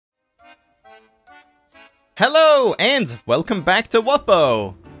Hello, and welcome back to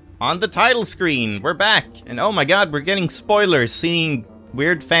Wuppo! On the title screen, we're back, and oh my god, we're getting spoilers, seeing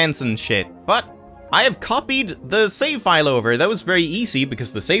weird fans and shit. But I have copied the save file over. That was very easy,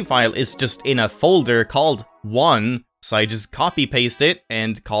 because the save file is just in a folder called 1, so I just copy-paste it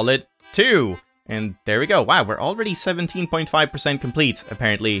and call it 2. And there we go. Wow, we're already 17.5% complete,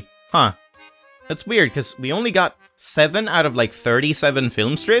 apparently. Huh. That's weird, because we only got 7 out of like 37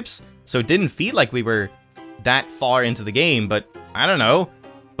 film strips, so it didn't feel like we were that far into the game, but I don't know.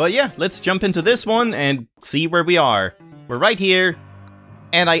 But yeah, let's jump into this one and see where we are. We're right here,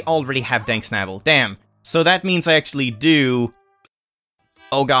 and I already have Dank Snabble. Damn. So that means I actually do...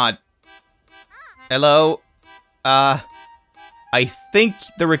 Oh god. Hello? I think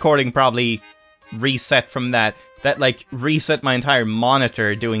the recording probably reset from that. That, like, reset my entire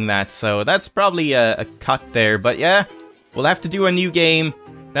monitor doing that, so that's probably a cut there. But yeah, we'll have to do a new game.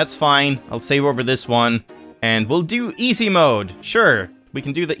 That's fine. I'll save over this one. And we'll do easy mode. Sure, we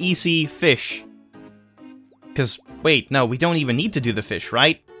can do the easy fish. Because, wait, no, we don't even need to do the fish,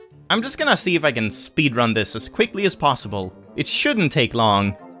 right? I'm just gonna see if I can speedrun this as quickly as possible. It shouldn't take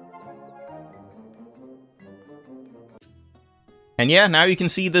long. And yeah, now you can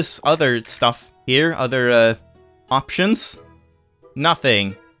see this other stuff here, other options.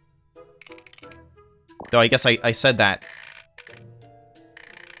 Nothing. Though I guess I said that.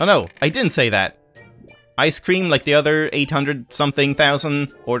 Oh no, I didn't say that. Ice cream like the other 800-something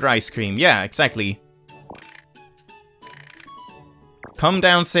thousand. Order ice cream. Yeah, exactly. Come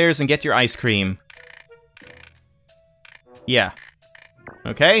downstairs and get your ice cream. Yeah.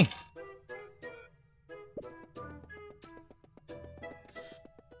 Okay.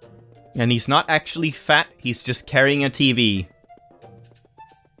 And he's not actually fat, he's just carrying a TV.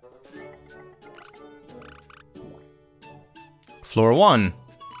 Floor 1.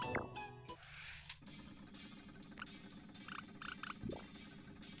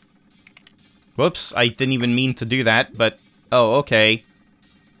 Whoops, I didn't even mean to do that, but... Oh, okay.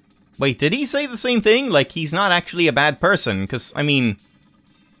 Wait, did he say the same thing? Like, he's not actually a bad person, because, I mean...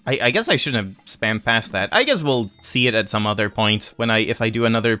 I guess I shouldn't have spammed past that. I guess we'll see it at some other point, when if I do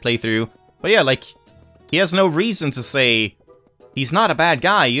another playthrough. But yeah, like, he has no reason to say... He's not a bad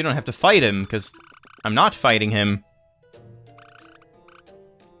guy, you don't have to fight him, because I'm not fighting him.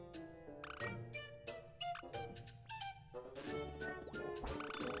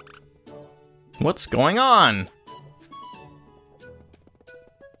 What's going on?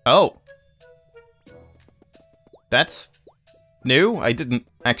 Oh. That's new. I didn't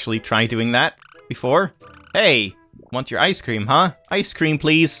actually try doing that before. Hey, want your ice cream, huh? Ice cream,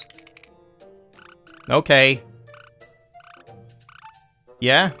 please. Okay.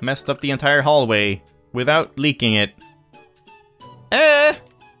 Yeah, messed up the entire hallway without leaking it. I'm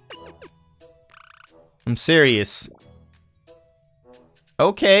serious.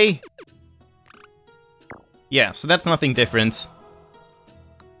 Okay. Yeah, so that's nothing different.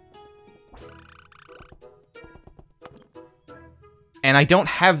 And I don't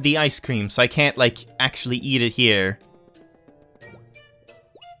have the ice cream, so I can't, like, actually eat it here.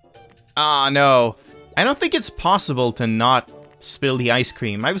 Ah, no. I don't think it's possible to not spill the ice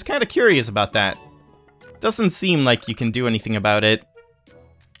cream. I was kind of curious about that. Doesn't seem like you can do anything about it.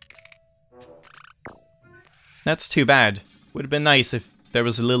 That's too bad. Would have been nice if there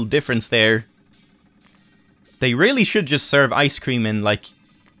was a little difference there. They really should just serve ice cream in, like,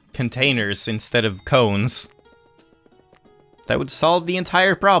 containers instead of cones. That would solve the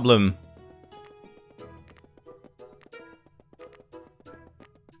entire problem.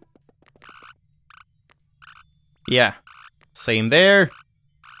 Yeah. Same there.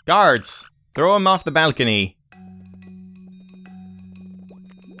 Guards! Throw him off the balcony.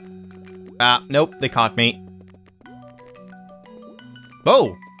 Ah, nope, they caught me.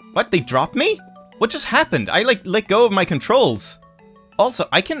 Whoa! What, they dropped me? What just happened? I, like, let go of my controls. Also,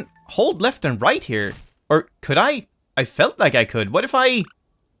 I can hold left and right here. Or could I? I felt like I could. What if I...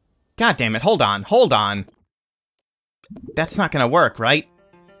 God damn it, hold on, hold on. That's not gonna work, right?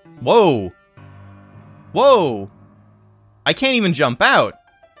 Whoa. Whoa. I can't even jump out.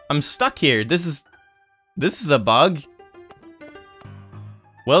 I'm stuck here. This is a bug.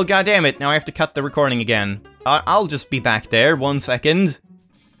 Well, goddammit, now I have to cut the recording again. I'll just be back there, 1 second.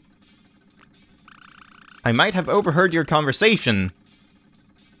 I might have overheard your conversation.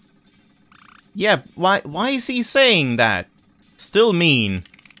 Yeah, why is he saying that? Still mean.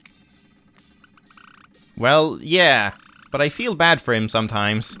 Well, yeah, but I feel bad for him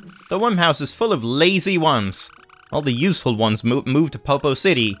sometimes. The Wum House is full of lazy Wums. All the useful ones moved to Popo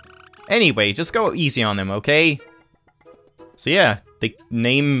City. Anyway, just go easy on him, okay? So yeah, the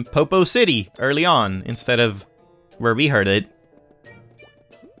name Popo City early on, instead of where we heard it.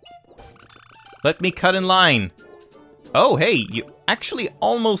 Let me cut in line. Oh, hey, you actually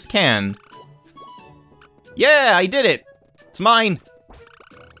almost can. Yeah, I did it! It's mine!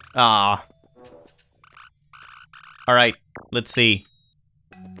 Ah. Alright, let's see.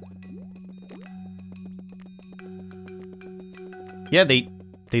 Yeah, they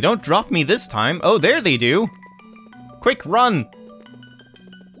don't drop me this time. Oh, there they do! Quick, run!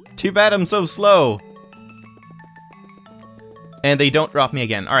 Too bad I'm so slow. And they don't drop me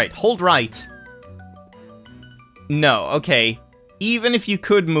again. Alright, hold right. No, okay. Even if you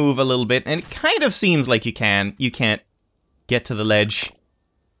could move a little bit, and it kind of seems like you can't get to the ledge.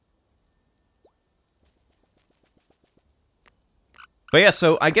 But yeah,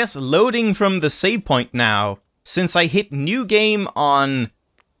 so I guess loading from the save point now, since I hit new game on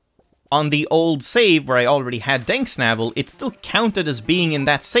the old save where I already had Danksnavel, it still counted as being in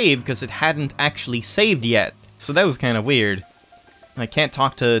that save because it hadn't actually saved yet. So that was kind of weird. I can't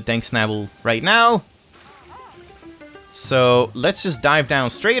talk to Danksnavel right now. So let's just dive down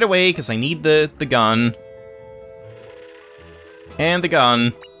straight away because I need the gun. And the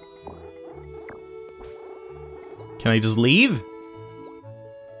gun. Can I just leave?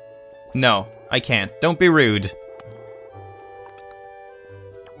 No, I can't. Don't be rude.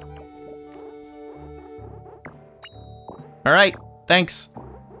 Alright, thanks.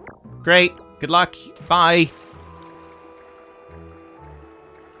 Great, good luck, bye.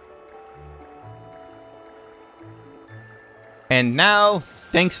 And now,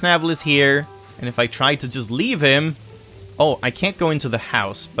 Danksnavel is here, and if I try to just leave him... Oh, I can't go into the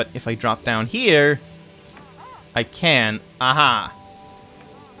house, but if I drop down here... I can. Aha!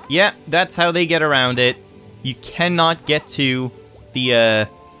 Yeah, that's how they get around it. You cannot get to the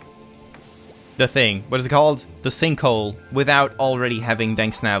thing. What is it called? The sinkhole, without already having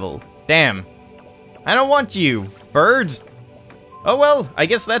Danksnavel. Damn. I don't want you, bird. Oh well, I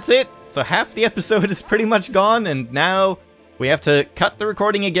guess that's it. So half the episode is pretty much gone, and now we have to cut the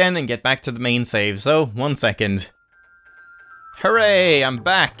recording again and get back to the main save. So, 1 second. Hooray, I'm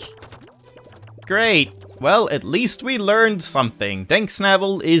back. Great. Well, at least we learned something.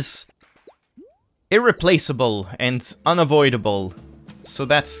 Danksnavel is irreplaceable and unavoidable. So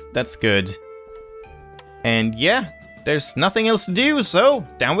that's good. And yeah, there's nothing else to do, so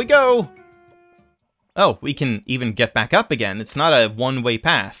down we go. Oh, we can even get back up again. It's not a one-way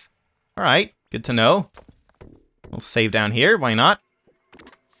path. Alright, good to know. We'll save down here, why not?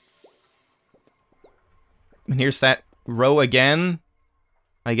 And here's that row again.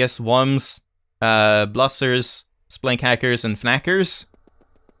 I guess Wums, Blussers, Splank Hackers, and Fnackers.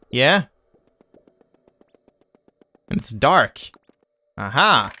 Yeah. And it's dark.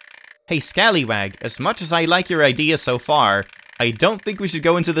 Aha! Hey Scallywag, as much as I like your idea so far, I don't think we should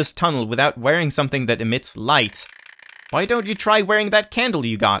go into this tunnel without wearing something that emits light. Why don't you try wearing that candle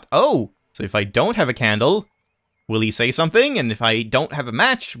you got? Oh! So if I don't have a candle, will he say something? And if I don't have a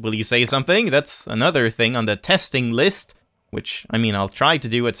match, will he say something? That's another thing on the testing list, which, I mean, I'll try to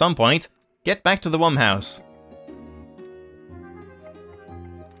do at some point. Get back to the Wum house.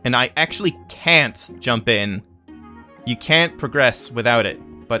 And I actually can't jump in. You can't progress without it.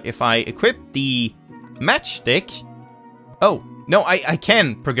 But if I equip the matchstick... Oh, no, I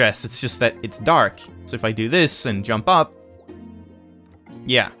can progress. It's just that it's dark. So if I do this and jump up...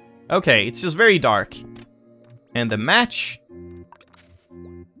 Yeah. Okay, it's just very dark. And the match...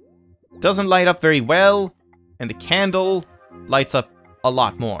 doesn't light up very well. And the candle lights up a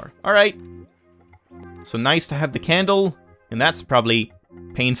lot more. Alright. So nice to have the candle. And that's probably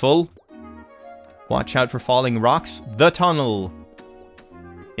painful. Watch out for falling rocks. The tunnel.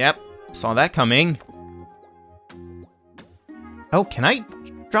 Yep, saw that coming. Oh, can I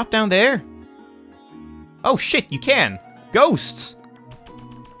drop down there? Oh shit, you can! Ghosts!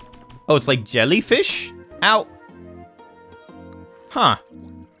 Oh, it's like jellyfish? Ow! Huh.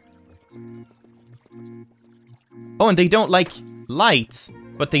 Oh, and they don't like light,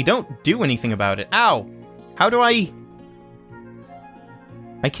 but they don't do anything about it. Ow! How do I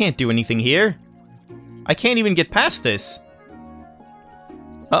can't do anything here. I can't even get past this.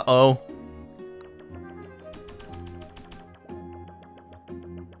 Uh-oh.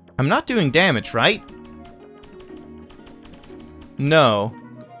 I'm not doing damage, right? No.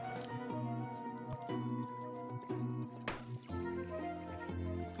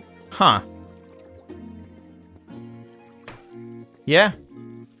 Huh. Yeah.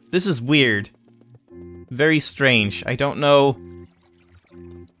 This is weird. Very strange. I don't know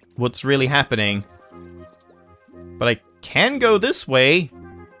what's really happening. But I can go this way.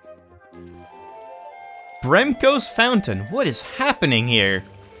 Bremco's Fountain. What is happening here?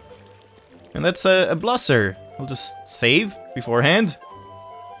 And that's a Blusser. I'll just save beforehand.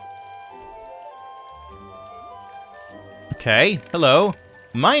 Okay, hello.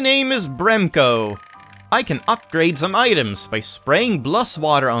 My name is Bremco. I can upgrade some items by spraying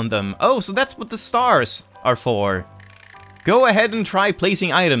Bluswater on them. Oh, so that's what the stars are for. Go ahead and try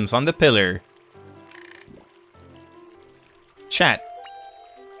placing items on the pillar. Chat.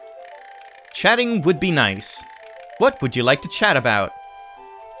 Chatting would be nice. What would you like to chat about?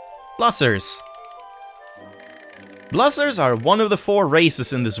 Blussers. Blussers are one of the 4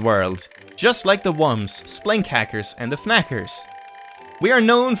 races in this world, just like the Wums, Splinkhackers, and the Fnackers. We are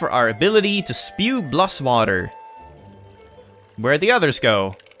known for our ability to spew Bluswater. Where'd the others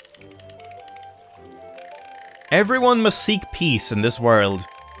go? Everyone must seek peace in this world.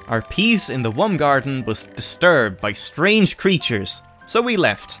 Our peace in the Wum Garden was disturbed by strange creatures, so we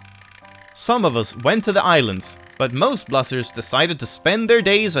left. Some of us went to the islands, but most Blussers decided to spend their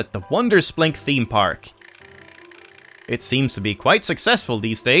days at the Wondersplink theme park. It seems to be quite successful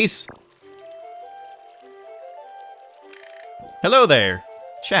these days. Hello there,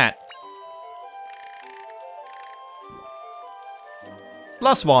 chat.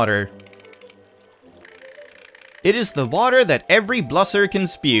 Bluswater. It is the water that every Blusser can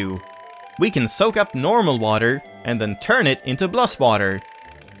spew. We can soak up normal water and then turn it into Bluswater.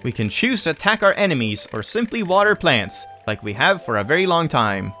 We can choose to attack our enemies or simply water plants, like we have for a very long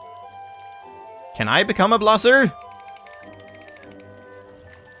time. Can I become a Blusser?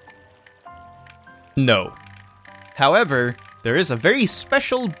 No. However, there is a very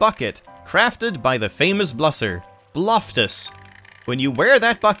special bucket crafted by the famous Blusser, Bloftus. When you wear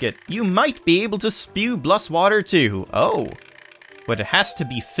that bucket, you might be able to spew Bluswater too. Oh. But it has to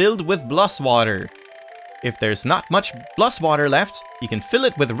be filled with Bluswater. If there's not much Bluswater left, you can fill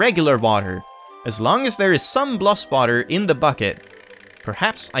it with regular water. As long as there is some Bluswater in the bucket.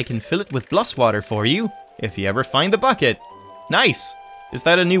 Perhaps I can fill it with Bluswater for you, if you ever find the bucket. Nice! Is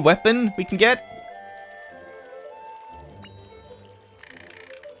that a new weapon we can get?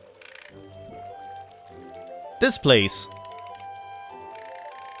 This place.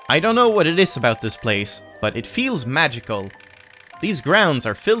 I don't know what it is about this place, but it feels magical. These grounds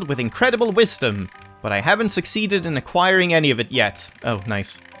are filled with incredible wisdom, but I haven't succeeded in acquiring any of it yet. Oh,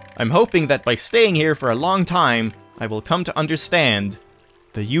 nice. I'm hoping that by staying here for a long time, I will come to understand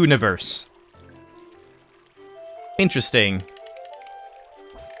the universe. Interesting.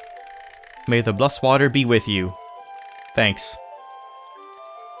 May the Bluswater be with you. Thanks.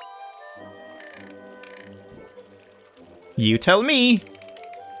 You tell me.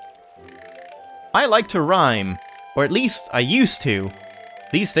 I like to rhyme, or at least I used to.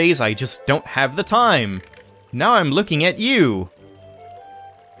 These days I just don't have the time. Now I'm looking at you.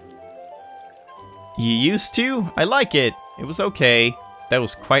 You used to? I like it. It was okay. That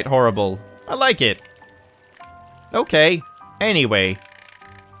was quite horrible. I like it. Okay. Anyway.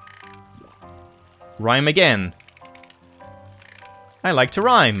 Rhyme again. I like to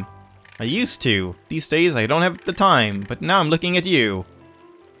rhyme. I used to. These days I don't have the time, but now I'm looking at you.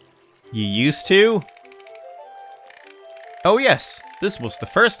 You used to? Oh yes, this was the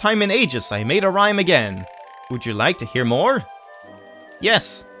first time in ages I made a rhyme again. Would you like to hear more?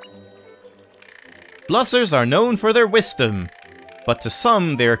 Yes. Blussers are known for their wisdom, but to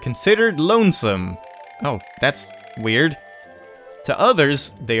some they are considered lonesome. Oh, that's weird. To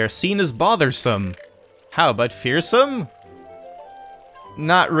others, they are seen as bothersome. How about fearsome?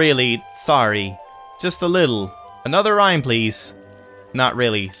 Not really, sorry. Just a little. Another rhyme, please. Not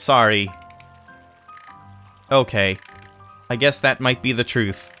really, sorry. Okay. I guess that might be the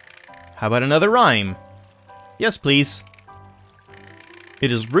truth. How about another rhyme? Yes, please.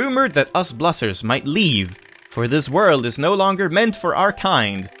 It is rumored that us Blussers might leave, for this world is no longer meant for our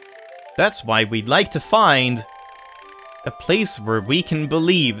kind. That's why we'd like to find a place where we can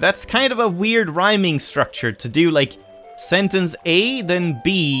believe. That's kind of a weird rhyming structure to do, like sentence A, then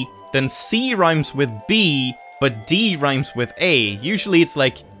B, then C rhymes with B, but D rhymes with A. Usually it's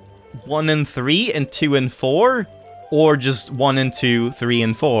like 1 and 3 and 2 and 4, or just 1 and 2, 3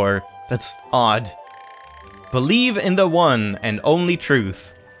 and 4. That's odd. Believe in the one and only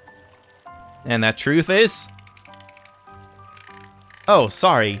truth. And that truth is? Oh,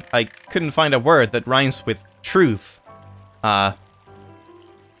 sorry, I couldn't find a word that rhymes with truth.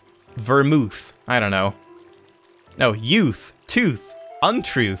 Vermouth. I don't know. No, youth, tooth,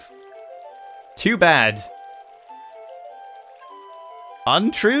 untruth. Too bad.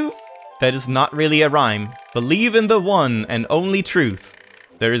 Untruth? That is not really a rhyme. Believe in the one and only truth.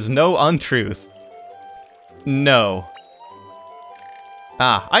 There is no untruth. No.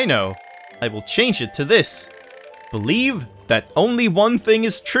 Ah, I know. I will change it to this. Believe that only one thing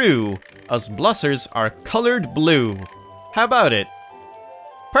is true. Us blussers are colored blue. How about it?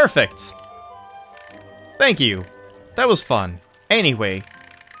 Perfect! Thank you. That was fun. Anyway.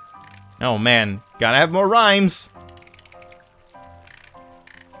 Oh man, gotta have more rhymes.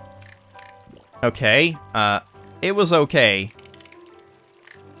 Okay, it was okay.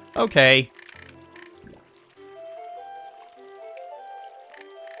 Okay.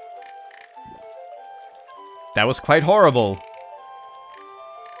 That was quite horrible.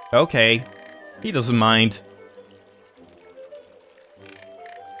 Okay. He doesn't mind.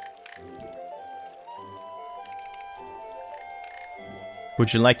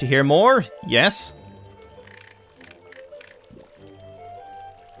 Would you like to hear more? Yes?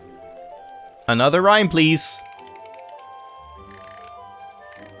 Another rhyme, please.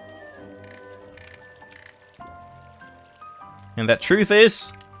 And that truth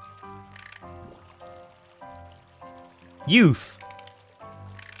is... youth.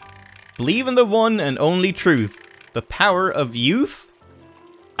 Believe in the one and only truth. The power of youth?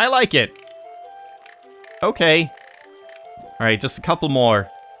 I like it. Okay. Alright, just a couple more.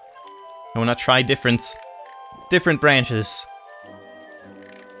 I wanna try different branches.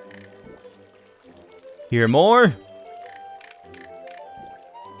 Hear more?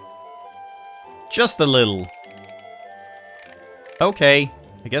 Just a little. Okay,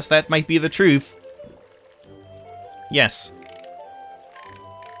 I guess that might be the truth. Yes.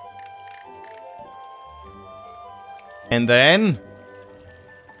 And then...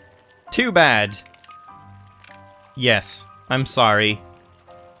 too bad. Yes, I'm sorry.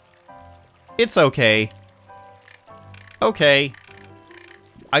 It's okay. Okay.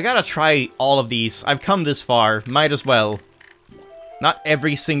 I gotta try all of these. I've come this far. Might as well. Not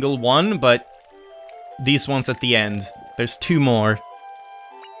every single one, but these ones at the end. There's 2 more.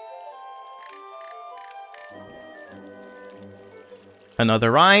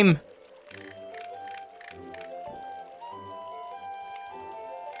 Another rhyme.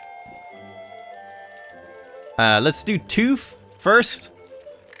 Let's do tooth first.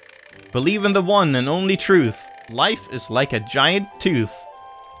 Believe in the one and only truth. Life is like a giant tooth.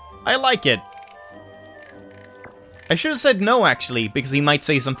 I like it. I should have said no, actually, because he might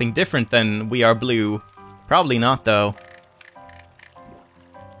say something different than we are blue. Probably not, though.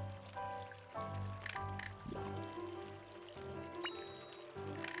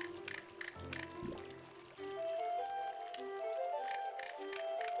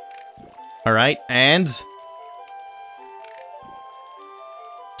 Alright, and...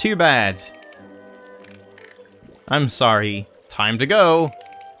 too bad. I'm sorry. Time to go.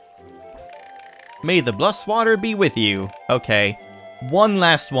 May the Bluswater be with you. Okay. One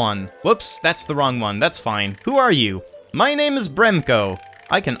last one. Whoops, that's the wrong one. That's fine. Who are you? My name is Bremco.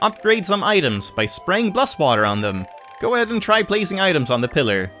 I can upgrade some items by spraying Bluswater on them. Go ahead and try placing items on the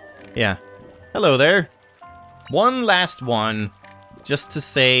pillar. Yeah. Hello there. One last one. Just to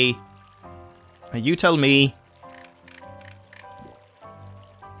say... you tell me.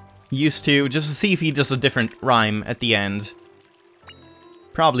 Used to, just to see if he does a different rhyme at the end.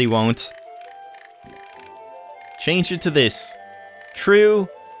 Probably won't. Change it to this. True,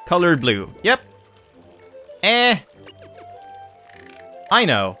 colored blue. Yep. I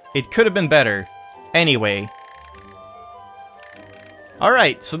know, it could have been better. Anyway.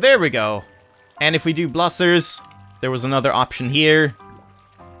 Alright, so there we go. And if we do blussers, there was another option here.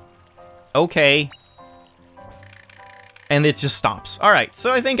 Okay. And it just stops. Alright,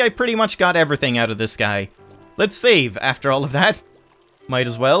 so I think I pretty much got everything out of this guy. Let's save after all of that. Might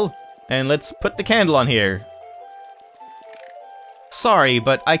as well. And let's put the candle on here. Sorry,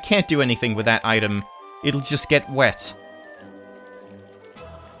 but I can't do anything with that item. It'll just get wet.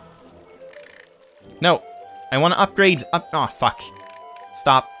 No. I want to upgrade... oh, fuck.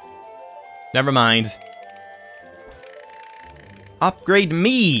 Stop. Never mind. Upgrade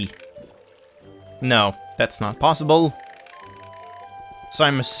me! No, that's not possible. So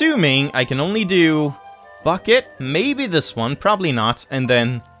I'm assuming I can only do bucket, maybe this one, probably not, and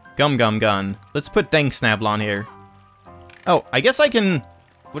then gum gum gun. Let's put Dang Snabble on here. Oh, I guess I can...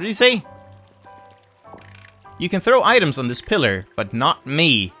 what did he say? You can throw items on this pillar, but not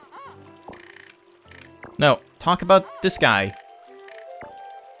me. No, talk about this guy.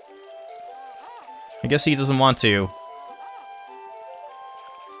 I guess he doesn't want to.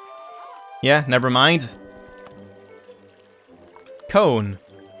 Yeah, never mind. Cone.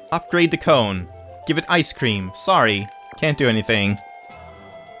 Upgrade the cone. Give it ice cream. Sorry, can't do anything.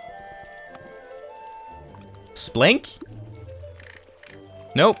 Splink?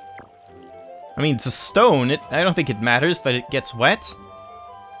 Nope. I mean, it's a stone. I don't think it matters that it gets wet.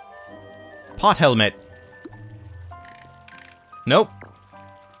 pot helmet. Nope.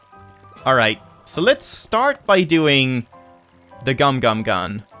 Alright, so let's start by doing the Gum Gum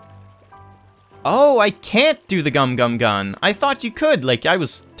Gun. Oh, I can't do the Gum Gum Gun. I thought you could. Like, I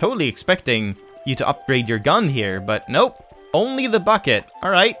was totally expecting you to upgrade your gun here, but nope. Only the bucket.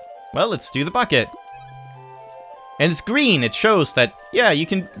 Alright, well, let's do the bucket. And it's green. It shows that, yeah, you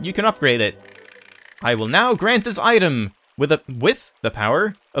can upgrade it. I will now grant this item with the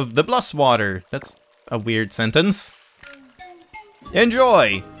power of the Bluswater. That's a weird sentence.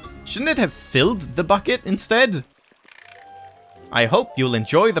 Enjoy! Shouldn't it have filled the bucket instead? I hope you'll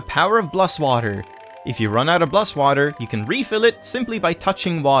enjoy the power of Bluswater. If you run out of Bluswater, you can refill it simply by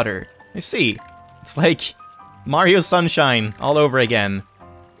touching water. I see. It's like Mario Sunshine all over again.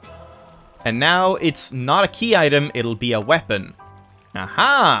 And now it's not a key item, it'll be a weapon.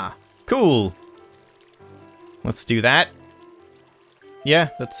 Aha! Cool. Let's do that. Yeah,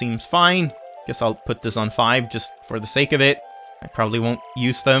 that seems fine. Guess I'll put this on 5 just for the sake of it. I probably won't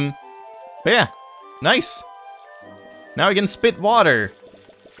use them. But yeah, nice. Now I can spit water.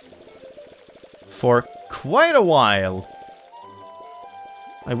 For quite a while.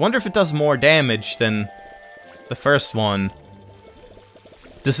 I wonder if it does more damage than the first one.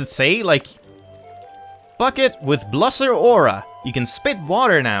 Does it say, like... Bucket with Blusser Aura. You can spit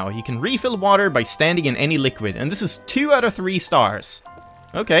water now. You can refill water by standing in any liquid. And this is 2 out of 3 stars.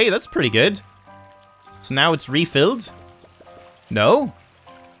 Okay, that's pretty good. So now it's refilled? No?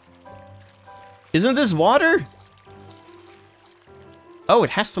 Isn't this water? Oh,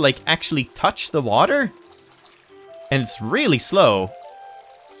 it has to, like, actually touch the water? And it's really slow.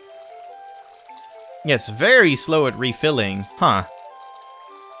 Yeah, it's very slow at refilling. Huh.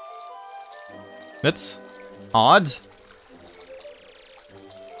 That's odd.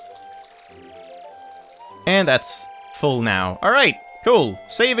 And that's full now. Alright, cool.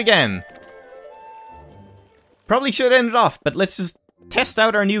 Save again. Probably should end it off, but let's just test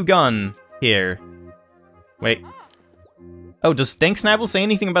out our new gun here. Wait. Oh, does Denksnabble say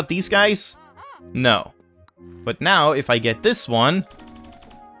anything about these guys? No. But now, if I get this one,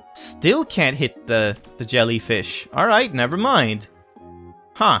 still can't hit the jellyfish. Alright, never mind.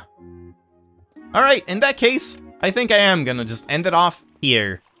 Huh. Alright, in that case, I think I am gonna just end it off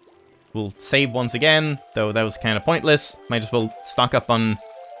here. We'll save once again, though that was kind of pointless. Might as well stock up on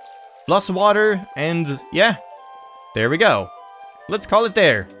Bluswater, and yeah, there we go. Let's call it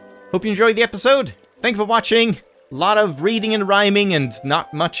there. Hope you enjoyed the episode. Thanks for watching. A lot of reading and rhyming and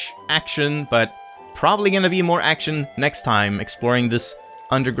not much action, but probably gonna be more action next time exploring this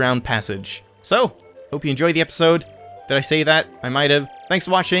underground passage. So, hope you enjoyed the episode. Did I say that? I might have. Thanks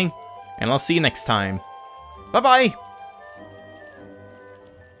for watching, and I'll see you next time. Bye-bye!